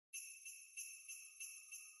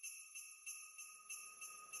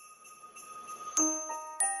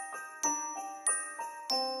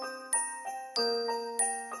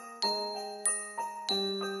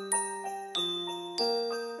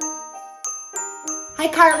Hi,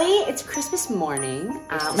 Carly. It's Christmas morning.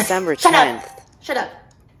 December 10th. Shut up.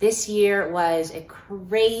 This year was a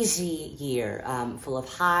crazy year, full of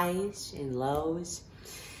highs and lows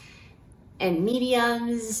and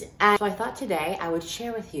mediums. And so I thought today I would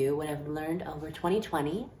share with you what I've learned over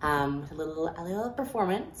 2020 with a little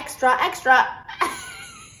performance. Extra.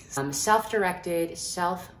 Self-directed,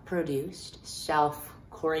 self-produced,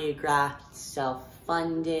 self-choreographed,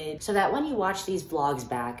 self-funded, so that when you watch these vlogs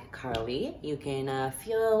back, Carly, you can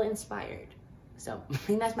feel inspired. So I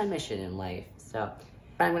think that's my mission in life. So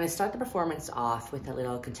I'm going to start the performance off with a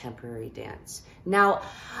little contemporary dance. Now,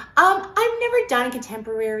 I've never done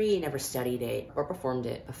contemporary, never studied it or performed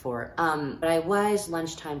it before, but I was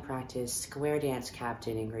lunchtime practice square dance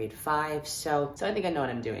captain in grade 5, so I think I know what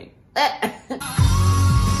I'm doing.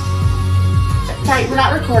 Sorry, we're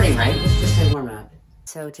not recording, right? It's just a warm-up.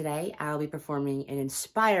 So today, I'll be performing an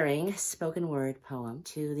inspiring spoken word poem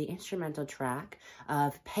to the instrumental track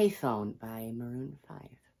of Payphone by Maroon 5.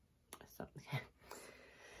 So,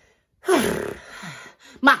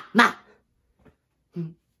 Ma!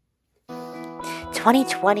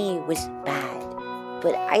 2020 was bad,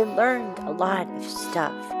 but I learned a lot of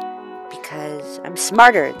stuff because I'm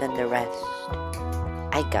smarter than the rest.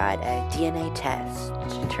 I got a DNA test.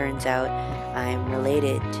 Turns out I'm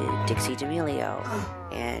related to Dixie D'Amelio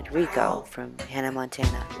and Rico from Hannah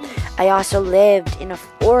Montana. I also lived in a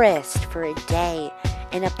forest for a day,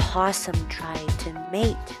 and a possum tried to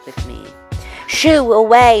mate with me. Shoo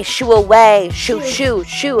away, shoo away, shoo, shoo,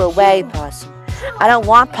 shoo away, possum. I don't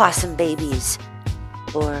want possum babies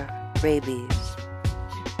or rabies.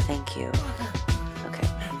 Thank you. Okay,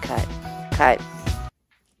 cut.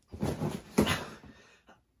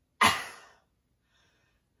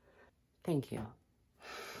 Thank you.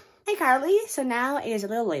 Hey, Carly. So now it is a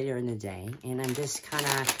little later in the day, and I'm just kind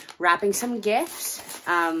of wrapping some gifts.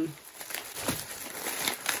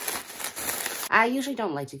 I usually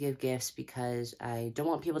don't like to give gifts because I don't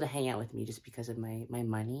want people to hang out with me just because of my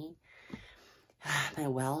money, my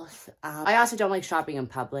wealth. I also don't like shopping in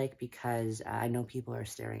public because I know people are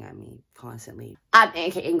staring at me constantly.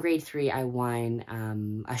 In grade 3, I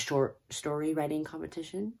won a short story writing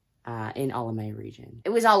competition in all of my region.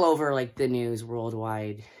 It was all over like the news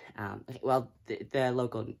worldwide. Well, the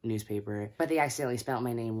local newspaper, but they accidentally spelled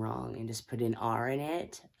my name wrong and just put an R in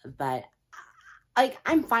it. But like,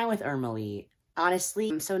 I'm fine with Ermely,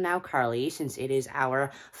 honestly. So now, Carly, since it is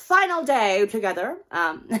our final day together,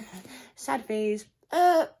 sad phase.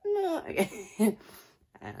 No. I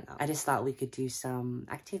don't know. I just thought we could do some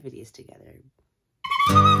activities together.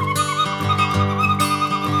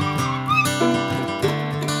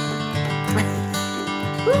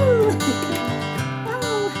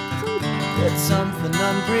 It's something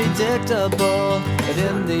unpredictable, but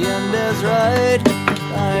in the end is right.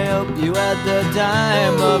 I hope you had the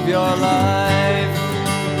time of your life.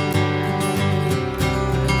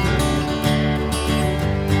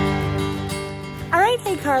 Alright,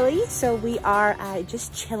 hey Carly, so we are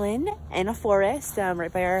just chilling in a forest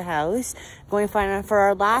right by our house, going for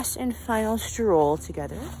our last and final stroll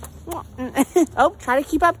together. Oh, try to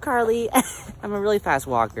keep up, Carly. I'm a really fast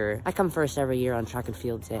walker. I come first every year on track and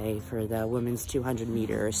field day for the women's 200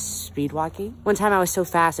 meter speed walking. One time I was so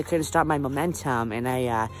fast I couldn't stop my momentum, and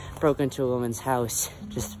I broke into a woman's house,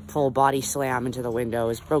 just full body slam into the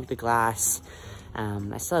windows, broke the glass.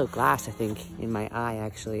 I still have glass, I think, in my eye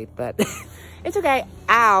actually, but it's okay.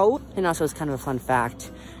 Ow! And also, it's kind of a fun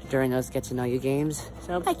fact during those get to know you games,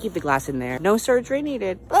 so I keep the glass in there. No surgery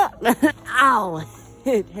needed. Ow!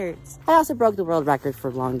 It hurts. I also broke the world record for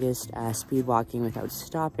longest speed walking without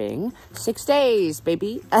stopping. 6 days,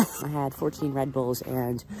 baby. I had 14 Red Bulls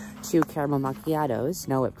and 2 caramel macchiatos.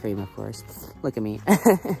 No whipped cream, of course. Look at me. I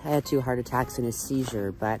had 2 heart attacks and a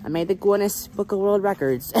seizure, but I made the Guinness Book of World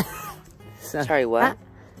Records. So, Sorry, what?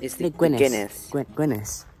 Is the Guinness.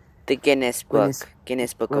 Guinness. The Guinness Book.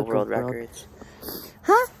 Guinness Book of World Records.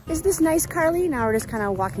 Huh? Is this nice, Carly? Now we're just kind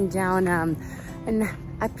of walking down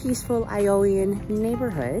a peaceful Iowan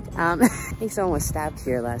neighborhood. I think someone was stabbed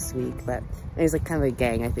here last week, but it was like kind of a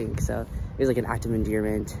gang, I think. So it was like an act of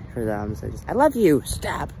endearment for them. So I love you,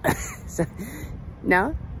 stab. So,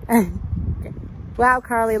 no? Okay. Wow,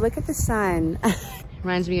 Carly, look at the sun.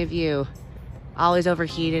 Reminds me of you. Always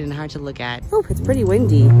overheated and hard to look at. Oh, it's pretty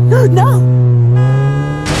windy. No!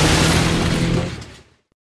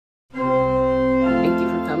 Thank you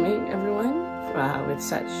for coming, everyone, with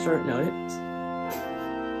such short notice.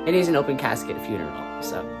 It is an open casket funeral,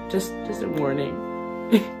 so just a warning.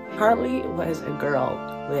 Carly was a girl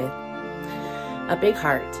with a big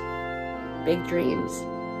heart, big dreams,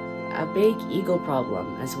 a big ego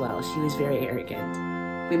problem as well. She was very arrogant.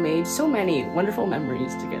 We made so many wonderful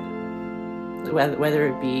memories together. Whether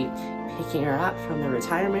it be picking her up from the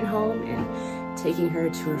retirement home and taking her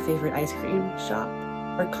to her favorite ice cream shop,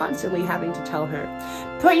 or constantly having to tell her,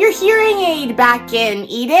 "Put your hearing aid back in,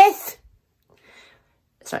 Edith!"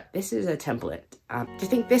 Sorry, this is a template. To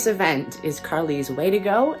think this event is Carly's way to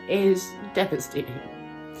go is devastating.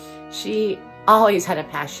 She always had a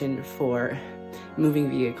passion for moving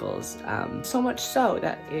vehicles, so much so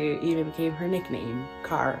that it even became her nickname,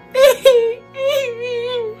 Car.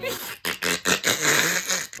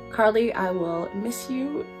 Carly, I will miss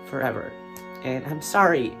you forever, and I'm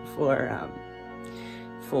sorry for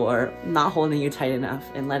not holding you tight enough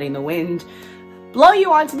and letting the wind blow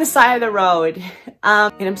you onto the side of the road.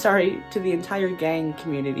 And I'm sorry to the entire gang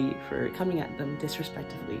community for coming at them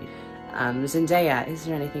disrespectfully. Zendaya, is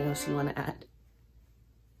there anything else you want to add?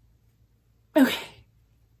 Okay.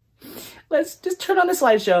 Let's just turn on the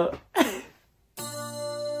slideshow.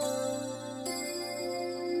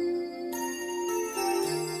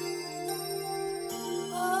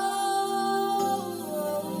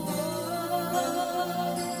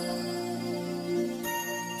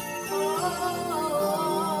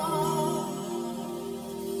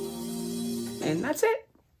 And that's it.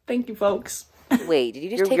 Thank you, folks. Wait, did you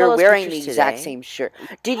just take all those wearing the exact same shirt?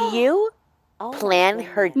 Did you plan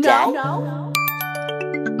her death? No.